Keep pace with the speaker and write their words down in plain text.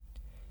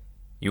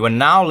You are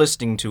now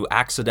listening to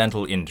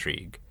Accidental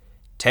Intrigue,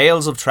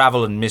 Tales of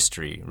Travel and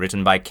Mystery,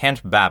 written by Kent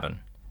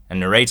Babin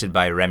and narrated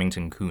by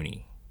Remington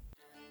Cooney.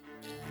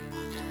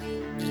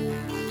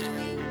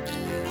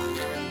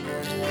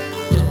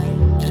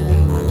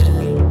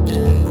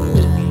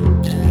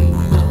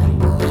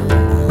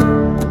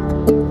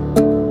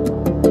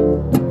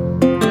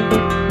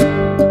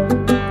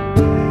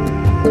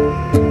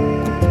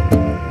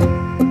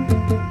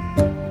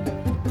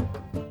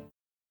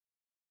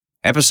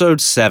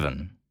 Episode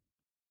 7.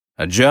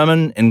 A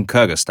German in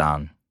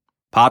Kyrgyzstan,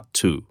 Part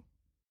 2.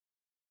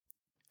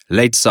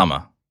 Late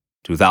summer,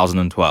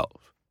 2012.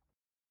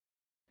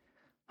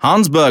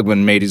 Hans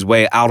Bergman made his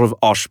way out of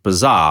Osh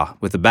Bazaar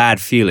with a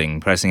bad feeling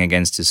pressing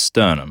against his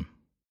sternum.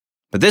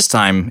 But this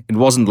time, it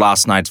wasn't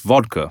last night's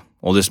vodka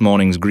or this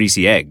morning's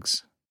greasy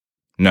eggs.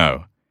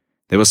 No,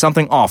 there was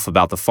something off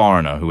about the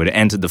foreigner who had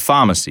entered the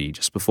pharmacy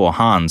just before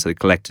Hans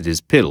had collected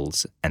his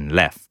pills and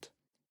left.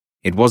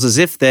 It was as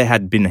if there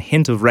had been a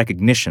hint of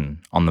recognition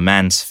on the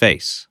man's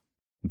face.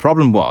 The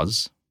problem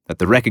was that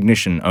the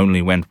recognition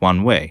only went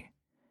one way.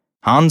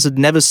 Hans had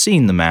never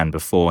seen the man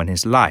before in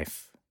his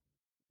life.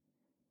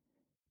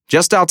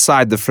 Just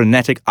outside the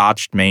frenetic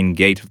arched main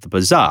gate of the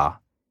bazaar,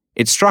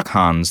 it struck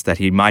Hans that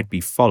he might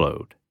be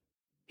followed.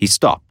 He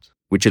stopped,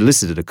 which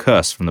elicited a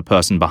curse from the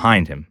person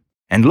behind him,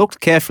 and looked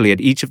carefully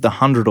at each of the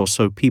 100 or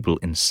so people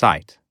in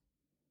sight.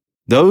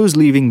 Those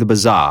leaving the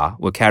bazaar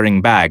were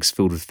carrying bags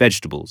filled with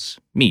vegetables,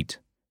 meat,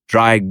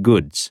 dry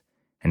goods,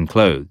 and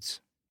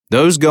clothes.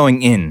 Those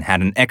going in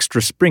had an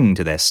extra spring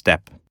to their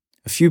step.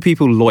 A few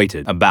people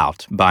loitered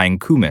about buying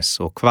kumis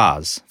or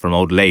kvass from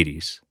old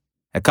ladies.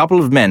 A couple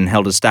of men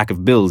held a stack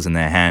of bills in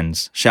their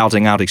hands,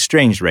 shouting out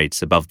exchange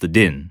rates above the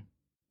din.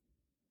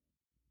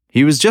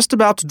 He was just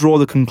about to draw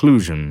the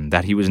conclusion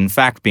that he was in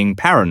fact being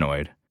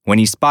paranoid when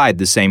he spied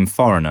the same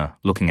foreigner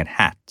looking at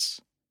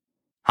hats.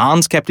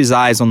 Hans kept his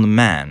eyes on the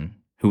man,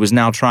 who was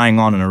now trying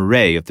on an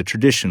array of the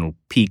traditional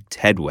peaked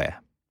headwear.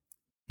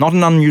 Not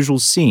an unusual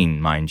scene,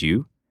 mind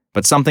you,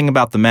 but something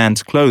about the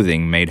man's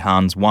clothing made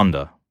Hans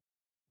wonder.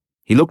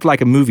 He looked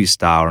like a movie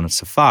star on a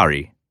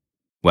safari.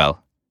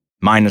 Well,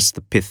 minus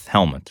the pith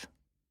helmet.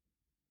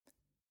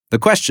 The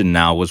question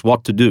now was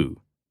what to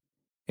do.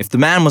 If the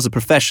man was a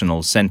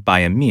professional sent by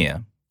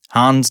Emir,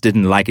 Hans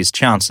didn't like his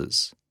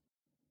chances.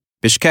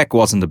 Bishkek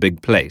wasn't a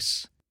big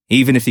place.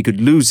 Even if he could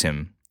lose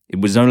him,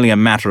 it was only a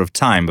matter of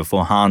time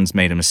before Hans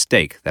made a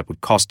mistake that would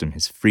cost him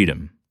his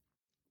freedom.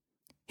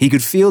 He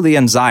could feel the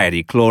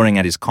anxiety clawing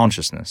at his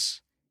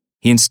consciousness.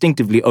 He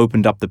instinctively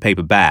opened up the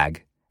paper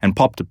bag and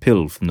popped a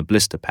pill from the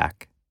blister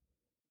pack.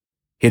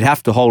 He'd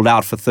have to hold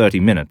out for 30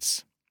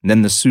 minutes,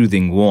 then the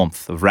soothing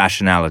warmth of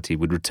rationality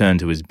would return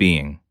to his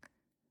being.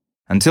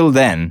 Until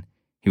then,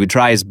 he would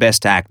try his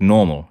best to act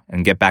normal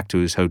and get back to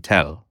his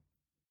hotel.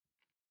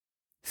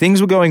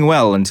 Things were going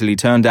well until he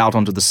turned out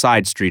onto the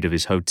side street of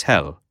his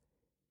hotel.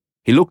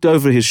 He looked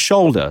over his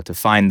shoulder to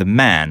find the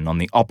man on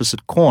the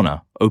opposite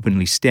corner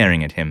openly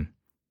staring at him.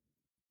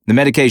 The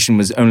medication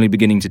was only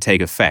beginning to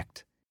take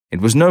effect. It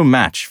was no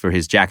match for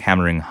his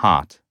jackhammering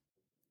heart.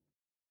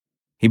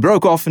 He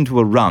broke off into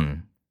a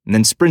run and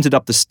then sprinted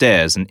up the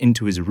stairs and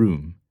into his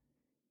room.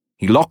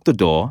 He locked the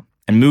door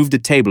and moved a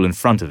table in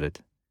front of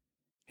it.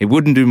 It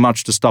wouldn't do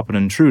much to stop an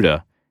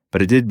intruder,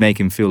 but it did make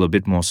him feel a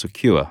bit more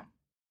secure.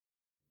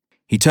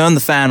 He turned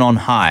the fan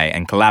on high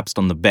and collapsed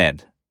on the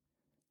bed.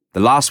 The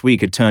last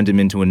week had turned him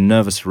into a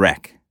nervous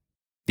wreck.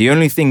 The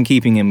only thing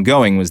keeping him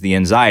going was the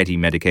anxiety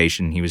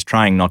medication he was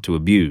trying not to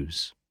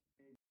abuse.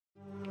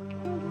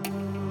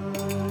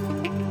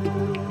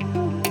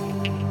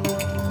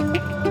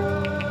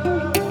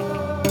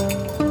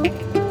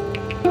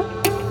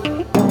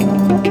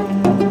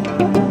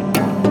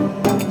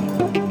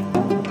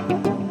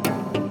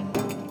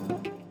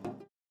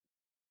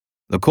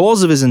 The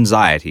cause of his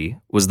anxiety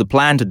was the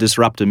plan to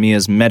disrupt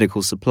Emir's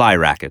medical supply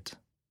racket.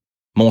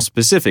 More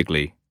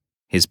specifically,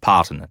 his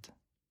part in it.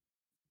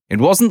 It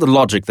wasn't the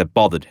logic that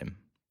bothered him.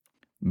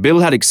 Bill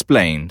had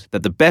explained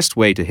that the best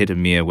way to hit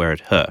Emir where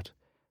it hurt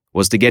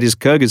was to get his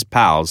Kyrgyz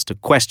pals to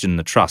question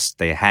the trust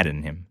they had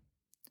in him.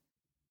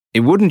 It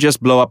wouldn't just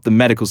blow up the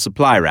medical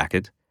supply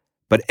racket,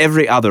 but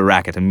every other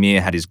racket Emir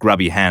had his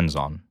grubby hands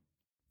on.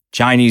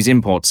 Chinese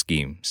import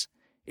schemes,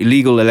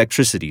 illegal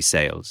electricity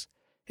sales,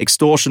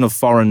 extortion of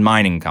foreign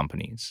mining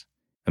companies.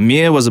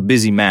 Emir was a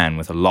busy man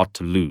with a lot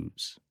to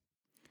lose.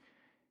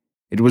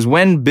 It was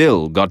when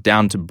Bill got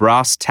down to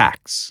brass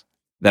tacks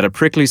that a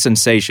prickly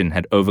sensation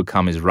had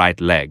overcome his right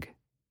leg.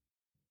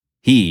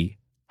 He,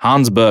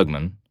 Hans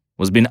Bergman,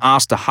 was being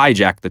asked to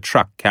hijack the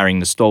truck carrying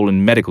the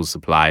stolen medical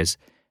supplies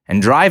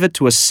and drive it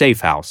to a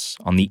safe house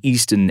on the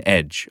eastern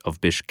edge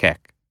of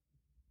Bishkek.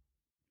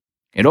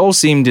 It all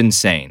seemed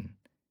insane.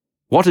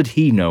 What did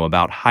he know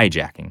about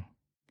hijacking?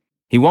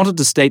 He wanted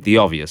to state the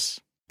obvious,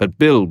 but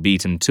Bill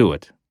beat him to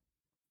it.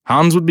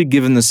 Hans would be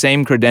given the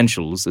same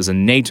credentials as a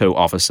NATO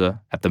officer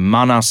at the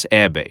Manas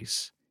Air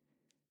Base.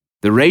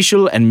 The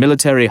racial and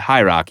military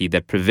hierarchy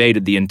that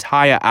pervaded the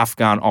entire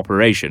Afghan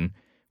operation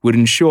would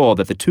ensure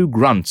that the two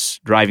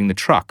grunts driving the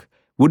truck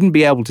wouldn't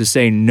be able to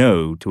say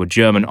no to a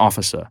German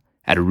officer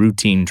at a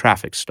routine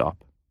traffic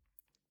stop.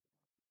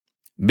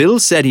 Bill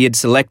said he had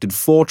selected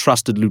 4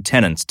 trusted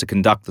lieutenants to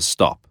conduct the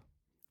stop.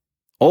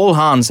 All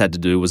Hans had to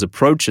do was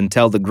approach and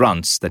tell the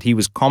grunts that he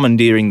was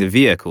commandeering the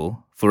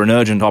vehicle for an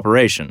urgent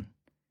operation.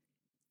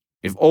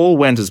 If all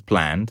went as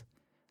planned,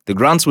 the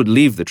grunts would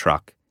leave the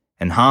truck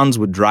and Hans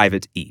would drive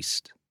it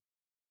east.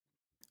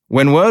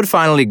 When word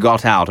finally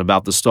got out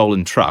about the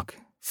stolen truck,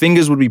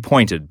 fingers would be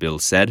pointed, Bill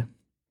said.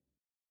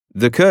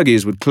 The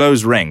Kyrgyz would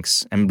close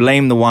ranks and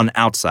blame the one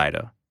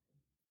outsider,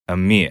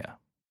 Amir.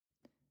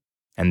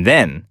 And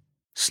then,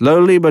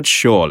 slowly but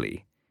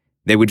surely,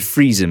 they would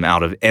freeze him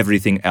out of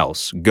everything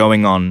else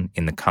going on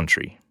in the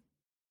country.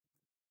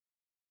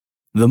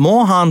 The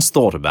more Hans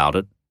thought about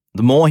it,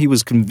 the more he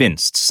was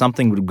convinced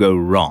something would go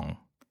wrong.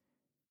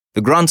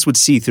 The grunts would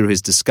see through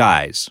his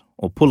disguise,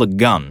 or pull a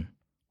gun,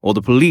 or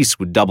the police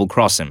would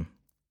double-cross him.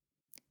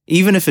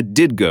 Even if it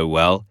did go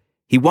well,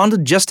 he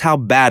wondered just how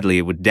badly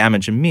it would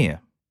damage Amir.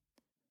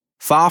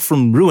 Far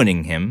from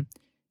ruining him,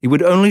 it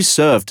would only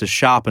serve to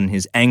sharpen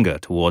his anger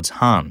towards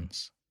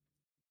Hans.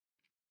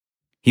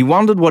 He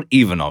wondered what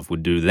Ivanov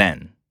would do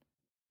then.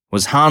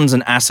 Was Hans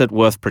an asset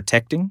worth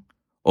protecting,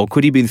 or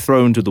could he be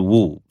thrown to the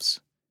wolves?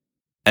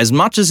 As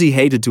much as he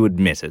hated to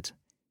admit it,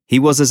 he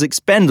was as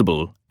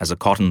expendable as a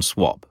cotton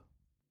swab.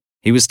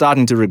 He was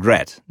starting to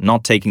regret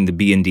not taking the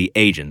B&D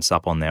agents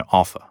up on their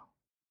offer.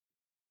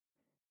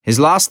 His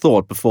last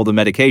thought before the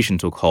medication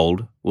took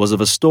hold was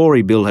of a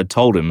story Bill had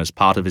told him as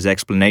part of his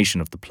explanation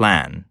of the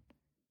plan.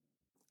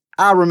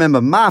 I remember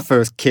my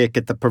first kick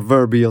at the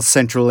proverbial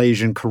Central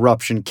Asian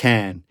corruption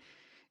can.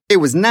 It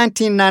was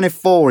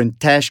 1994 in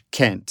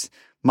Tashkent.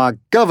 My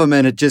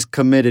government had just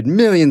committed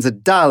millions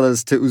of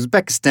dollars to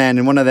Uzbekistan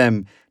in one of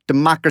them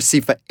democracy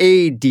for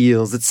aid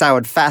deals that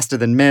soured faster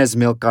than mare's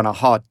milk on a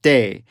hot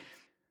day.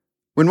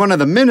 When one of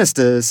the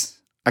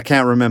ministers, I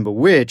can't remember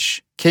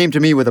which, came to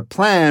me with a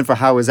plan for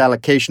how his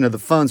allocation of the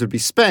funds would be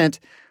spent,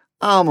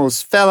 I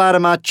almost fell out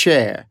of my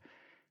chair.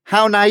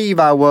 How naive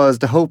I was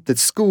to hope that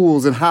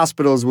schools and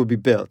hospitals would be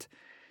built.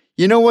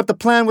 You know what the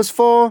plan was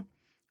for?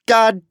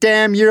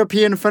 Goddamn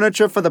European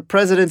furniture for the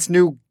president's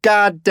new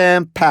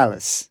goddamn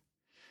palace.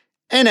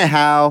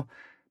 Anyhow,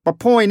 my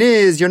point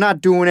is you're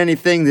not doing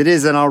anything that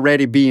isn't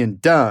already being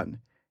done.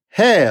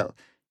 Hell,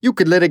 you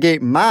could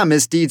litigate my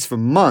misdeeds for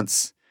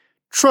months.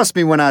 Trust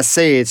me when I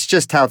say it's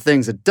just how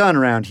things are done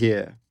around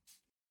here.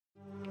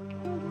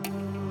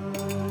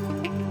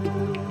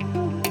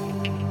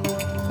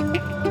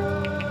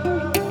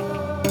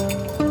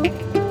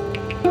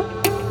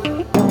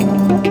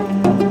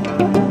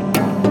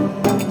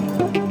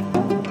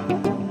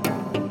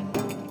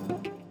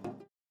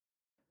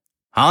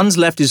 Hans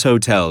left his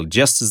hotel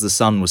just as the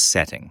sun was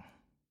setting,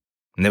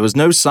 and there was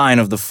no sign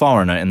of the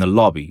foreigner in the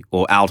lobby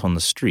or out on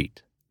the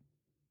street.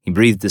 He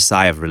breathed a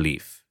sigh of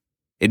relief.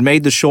 It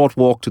made the short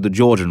walk to the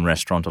Georgian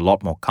restaurant a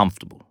lot more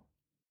comfortable.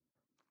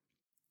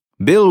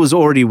 Bill was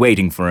already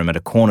waiting for him at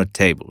a corner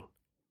table.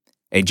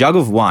 A jug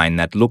of wine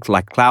that looked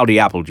like cloudy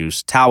apple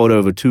juice towered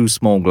over 2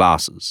 small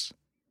glasses.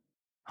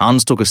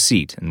 Hans took a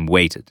seat and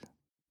waited.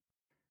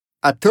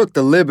 I took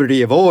the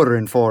liberty of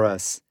ordering for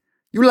us.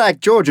 You like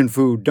Georgian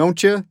food,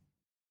 don't you?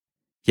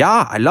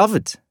 Yeah, I love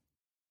it.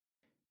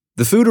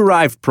 The food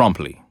arrived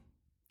promptly.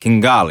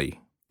 Kingali,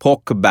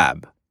 pork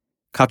kebab,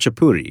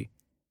 khachapuri,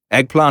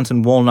 eggplant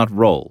and walnut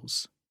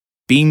rolls,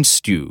 bean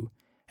stew,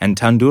 and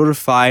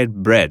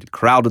tandoori-fried bread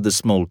crowded the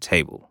small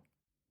table.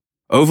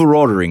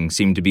 Over-ordering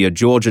seemed to be a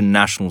Georgian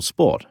national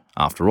sport,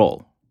 after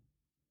all.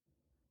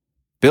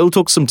 Bill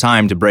took some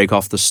time to break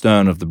off the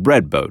stern of the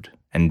bread boat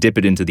and dip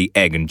it into the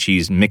egg and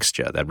cheese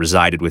mixture that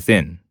resided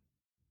within.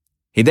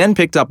 He then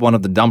picked up one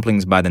of the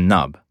dumplings by the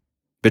nub,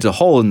 bit a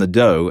hole in the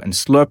dough, and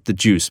slurped the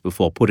juice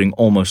before putting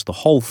almost the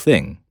whole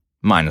thing,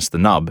 minus the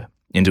nub,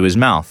 into his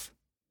mouth.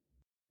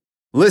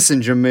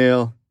 Listen,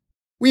 Jamil,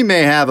 we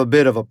may have a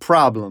bit of a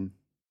problem.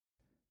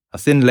 A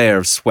thin layer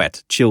of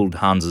sweat chilled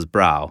Hans's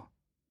brow.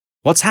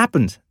 What's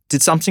happened?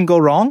 Did something go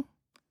wrong?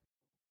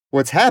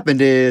 What's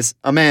happened is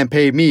a man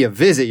paid me a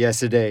visit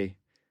yesterday.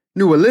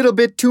 Knew a little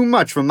bit too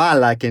much for my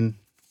liking.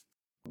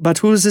 But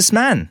who is this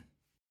man?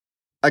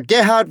 A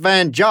Gerhard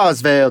van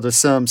Jarsveld or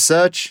some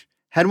such.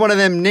 Had one of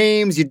them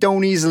names you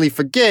don't easily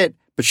forget,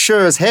 but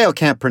sure as hell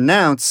can't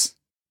pronounce.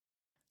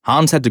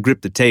 Hans had to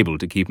grip the table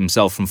to keep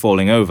himself from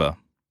falling over.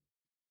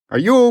 Are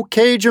you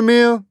okay,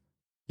 Jamil?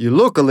 You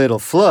look a little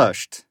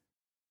flushed.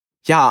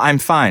 Yeah, I'm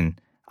fine.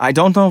 I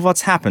don't know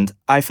what's happened.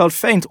 I felt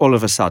faint all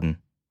of a sudden.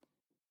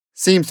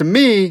 Seems to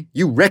me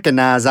you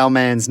recognize our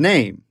man's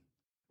name.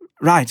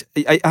 Right.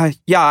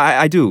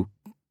 I do.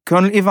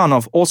 Colonel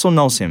Ivanov also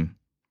knows him.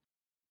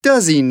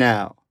 Does he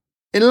now?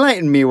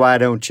 Enlighten me, why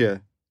don't you?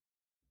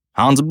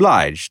 Hans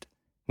obliged.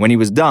 When he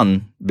was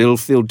done, Bill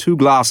filled 2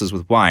 glasses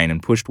with wine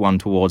and pushed one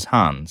towards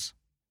Hans.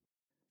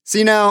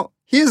 See now,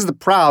 here's the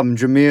problem,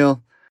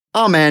 Jamil.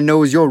 Our man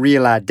knows your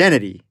real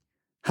identity.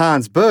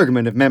 Hans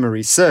Bergman, if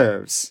memory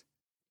serves.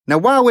 Now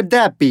why would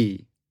that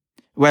be?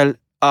 Well,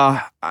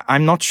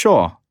 I'm not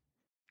sure.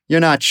 You're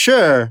not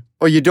sure,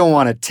 or you don't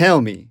want to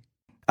tell me?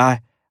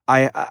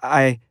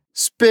 I...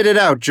 Spit it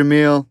out,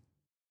 Jamil.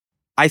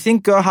 I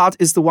think Gerhardt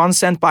is the one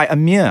sent by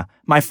Amir,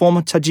 my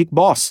former Tajik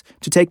boss,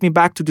 to take me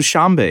back to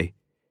Dushanbe.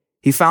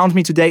 He found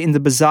me today in the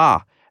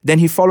bazaar. Then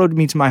he followed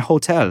me to my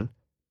hotel.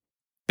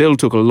 Bill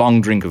took a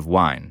long drink of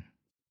wine.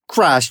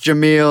 Christ,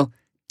 Jamil,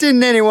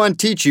 didn't anyone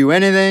teach you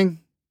anything?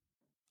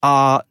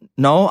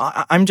 No,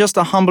 I'm just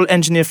a humble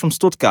engineer from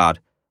Stuttgart.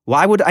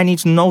 Why would I need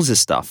to know this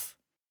stuff?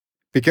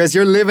 Because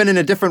you're living in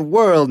a different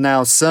world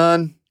now,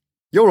 son.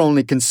 Your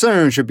only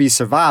concern should be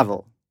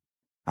survival.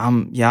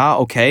 Yeah,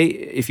 okay,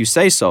 if you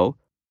say so.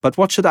 But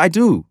what should I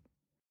do?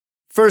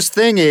 First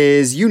thing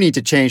is, you need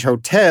to change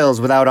hotels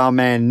without our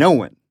man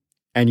knowing.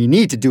 And you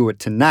need to do it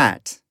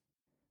tonight.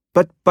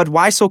 But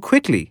why so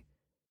quickly?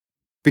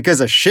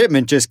 Because a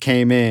shipment just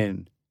came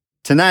in.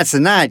 Tonight's the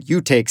night you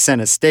take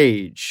center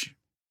stage.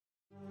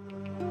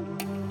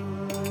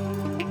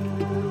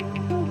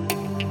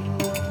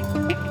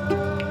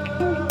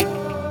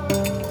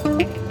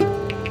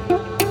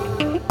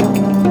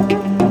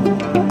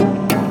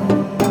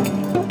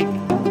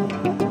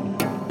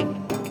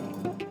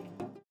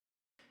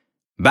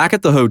 Back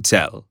at the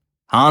hotel,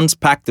 Hans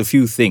packed the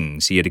few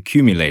things he had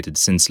accumulated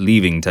since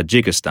leaving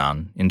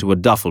Tajikistan into a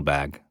duffel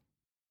bag.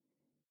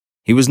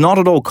 He was not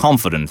at all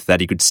confident that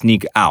he could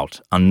sneak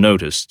out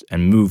unnoticed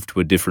and move to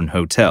a different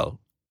hotel.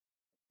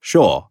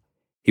 Sure,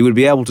 he would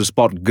be able to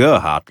spot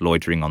Gerhardt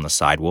loitering on the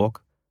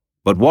sidewalk,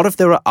 but what if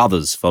there were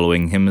others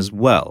following him as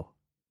well?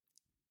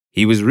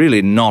 He was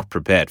really not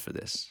prepared for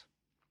this.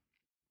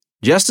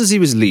 Just as he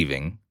was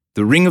leaving,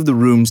 the ring of the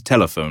room's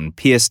telephone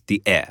pierced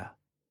the air.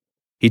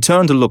 He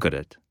turned to look at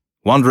it,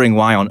 wondering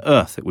why on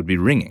earth it would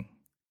be ringing.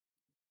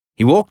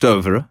 He walked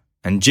over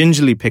and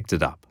gingerly picked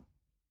it up.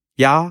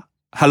 "Ja,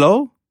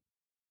 hello?"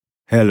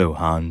 "Hello,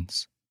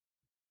 Hans."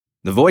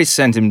 The voice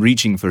sent him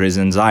reaching for his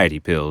anxiety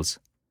pills.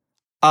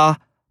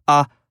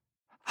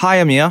 Hi,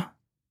 Amir."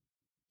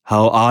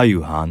 "How are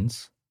you,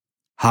 Hans?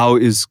 How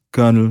is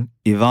Colonel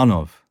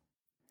Ivanov?"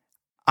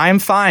 "I am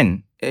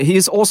fine. He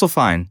is also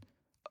fine.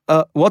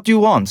 What do you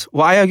want?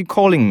 Why are you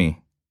calling me?"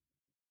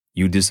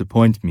 "You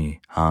disappoint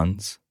me,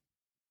 Hans."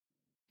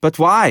 "But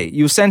why?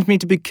 You sent me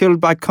to be killed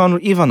by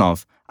Colonel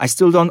Ivanov. I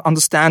still don't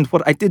understand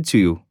what I did to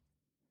you."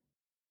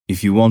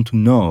 "If you want to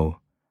know,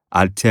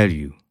 I'll tell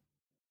you."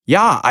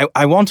 "Yeah,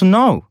 I want to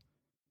know."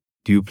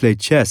 "Do you play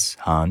chess,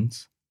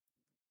 Hans?"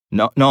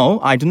 No,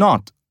 I do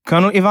not.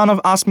 Colonel Ivanov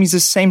asked me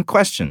the same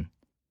question."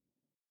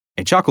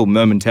 A chuckle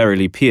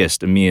momentarily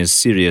pierced Amir's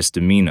serious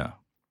demeanor.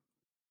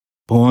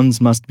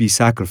 "Pawns must be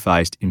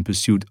sacrificed in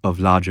pursuit of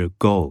larger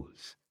goals."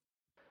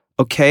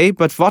 "Okay,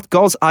 but what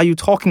goals are you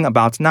talking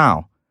about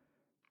now?"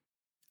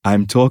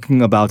 "I'm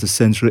talking about a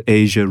Central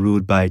Asia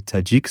ruled by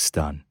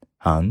Tajikistan,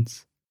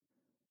 Hans."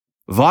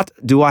 "What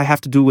do I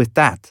have to do with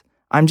that?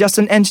 I'm just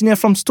an engineer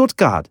from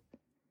Stuttgart."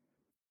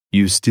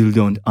 "You still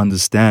don't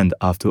understand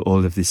after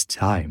all of this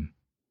time."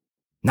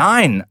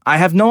 "Nein, I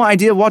have no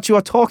idea what you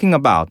are talking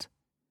about."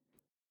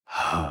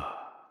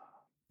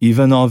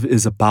 "Ivanov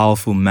is a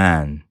powerful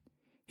man.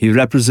 He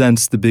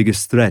represents the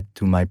biggest threat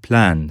to my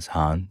plans,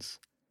 Hans.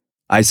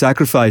 I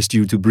sacrificed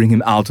you to bring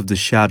him out of the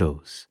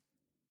shadows."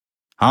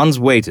 Hans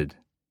waited.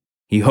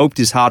 He hoped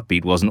his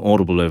heartbeat wasn't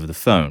audible over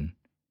the phone.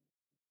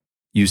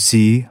 "You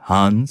see,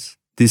 Hans,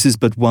 this is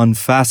but one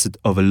facet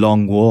of a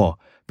long war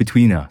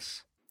between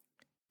us.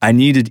 I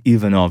needed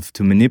Ivanov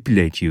to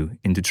manipulate you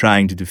into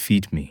trying to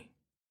defeat me."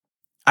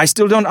 "I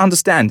still don't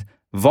understand.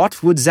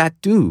 What would that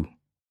do?"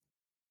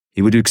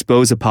 "He would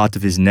expose a part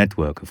of his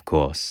network, of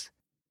course.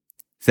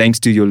 Thanks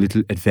to your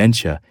little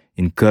adventure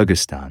in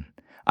Kyrgyzstan,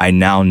 I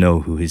now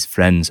know who his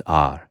friends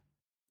are."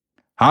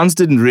 Hans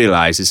didn't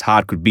realize his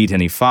heart could beat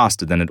any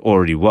faster than it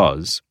already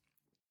was.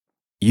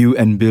 "You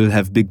and Bill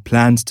have big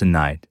plans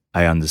tonight,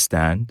 I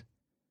understand."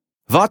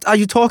 "What are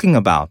you talking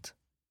about?"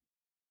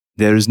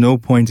 "There is no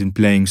point in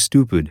playing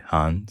stupid,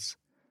 Hans.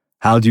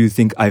 How do you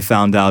think I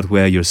found out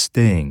where you're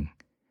staying?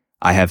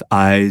 I have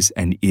eyes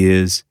and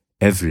ears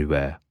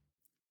everywhere."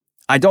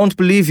 "I don't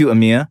believe you,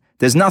 Amir.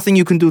 There's nothing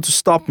you can do to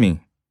stop me."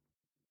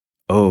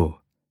 "Oh,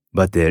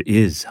 but there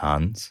is,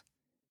 Hans.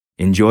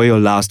 Enjoy your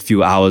last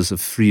few hours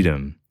of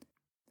freedom.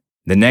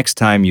 The next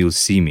time you'll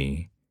see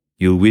me,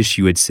 you'll wish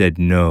you had said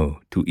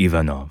no to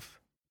Ivanov."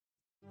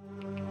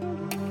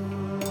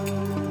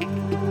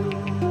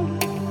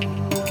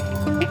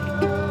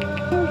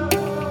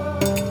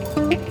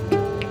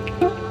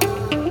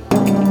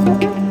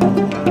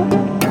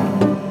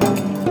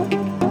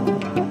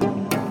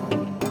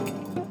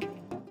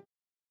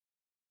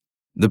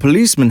 The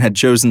policemen had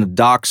chosen a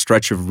dark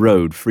stretch of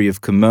road free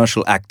of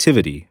commercial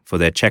activity for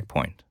their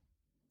checkpoint.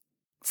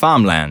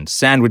 Farmland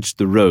sandwiched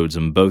the roads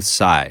on both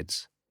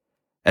sides.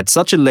 At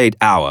such a late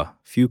hour,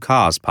 few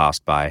cars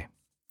passed by.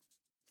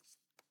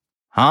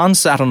 Hans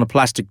sat on a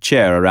plastic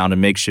chair around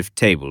a makeshift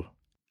table.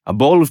 A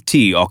bowl of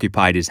tea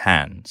occupied his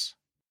hands.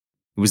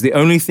 It was the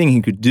only thing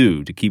he could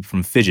do to keep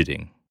from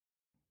fidgeting.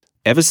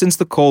 Ever since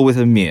the call with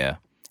Amir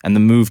and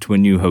the move to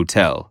a new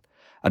hotel,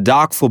 a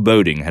dark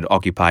foreboding had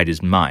occupied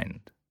his mind.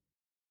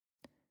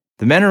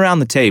 The men around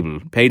the table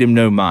paid him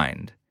no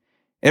mind.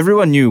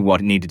 Everyone knew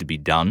what needed to be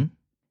done.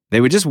 They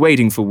were just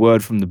waiting for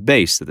word from the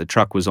base that the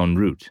truck was en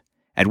route,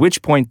 at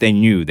which point they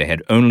knew they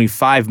had only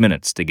 5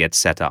 minutes to get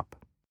set up.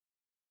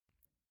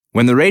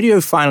 When the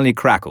radio finally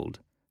crackled,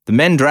 the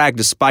men dragged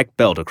a spiked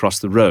belt across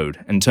the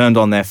road and turned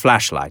on their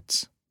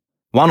flashlights.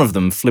 One of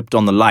them flipped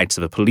on the lights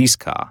of a police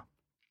car.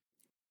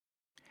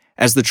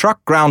 As the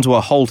truck ground to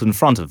a halt in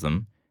front of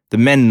them, the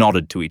men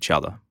nodded to each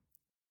other.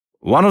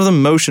 One of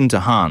them motioned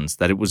to Hans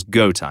that it was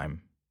go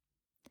time.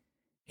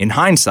 In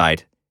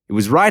hindsight, it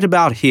was right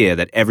about here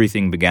that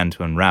everything began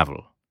to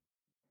unravel.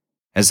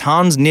 As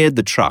Hans neared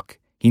the truck,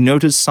 he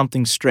noticed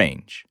something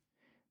strange.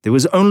 There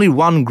was only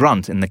one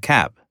grunt in the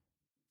cab.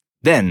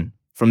 Then,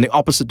 from the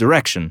opposite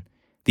direction,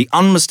 the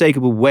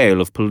unmistakable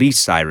wail of police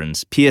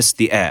sirens pierced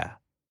the air.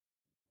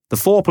 The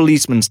 4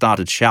 policemen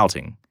started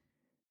shouting.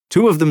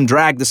 2 of them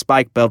dragged the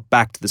spike belt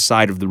back to the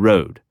side of the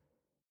road.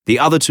 The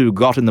other 2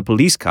 got in the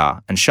police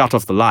car and shut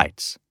off the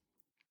lights.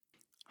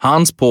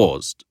 Hans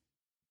paused.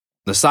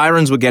 The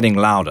sirens were getting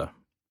louder.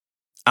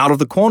 Out of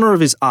the corner of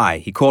his eye,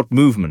 he caught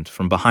movement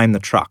from behind the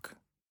truck.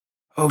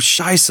 Oh,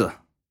 Scheisse!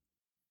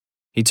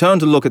 He turned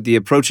to look at the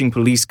approaching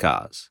police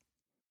cars.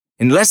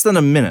 In less than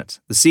a minute,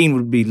 the scene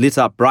would be lit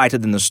up brighter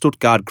than the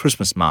Stuttgart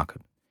Christmas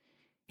market.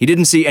 He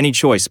didn't see any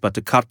choice but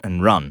to cut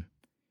and run.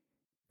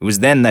 It was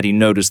then that he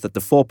noticed that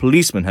the 4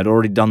 policemen had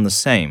already done the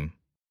same.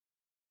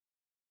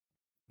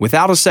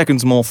 Without a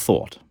second's more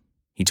thought,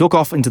 he took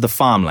off into the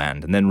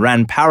farmland and then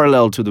ran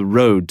parallel to the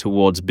road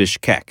towards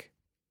Bishkek.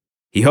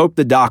 He hoped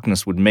the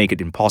darkness would make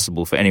it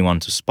impossible for anyone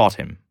to spot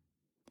him.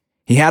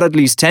 He had at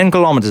least 10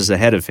 kilometers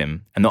ahead of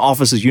him, and the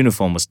officer's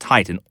uniform was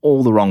tight in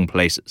all the wrong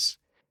places.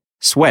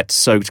 Sweat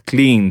soaked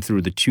clean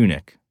through the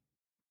tunic.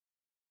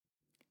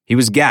 He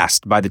was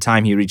gassed by the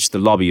time he reached the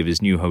lobby of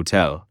his new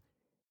hotel.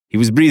 He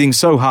was breathing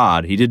so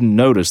hard he didn't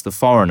notice the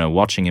foreigner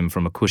watching him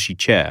from a cushy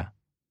chair.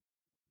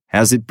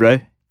 How's it, bro?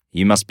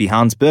 You must be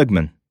Hans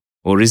Bergman.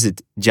 Or is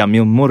it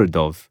Jamil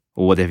Muradov,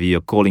 or whatever you're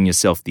calling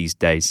yourself these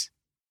days?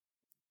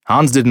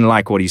 Hans didn't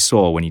like what he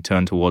saw when he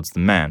turned towards the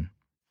man.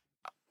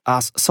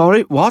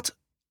 Sorry, what?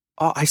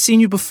 Oh, I've seen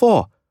you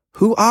before.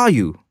 Who are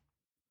you?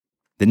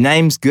 The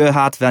name's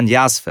Gerhard van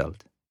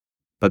Jasveld,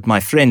 but my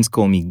friends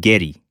call me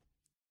Gary.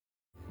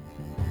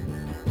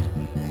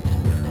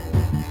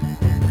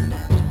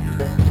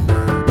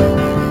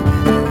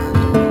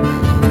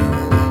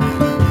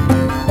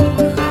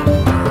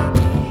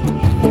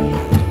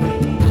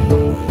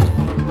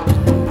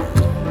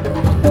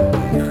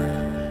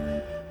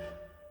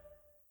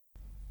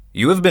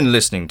 You have been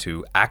listening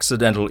to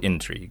Accidental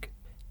Intrigue,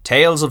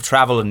 Tales of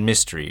Travel and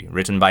Mystery,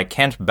 written by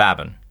Kent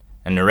Babin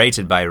and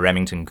narrated by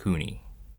Remington Cooney.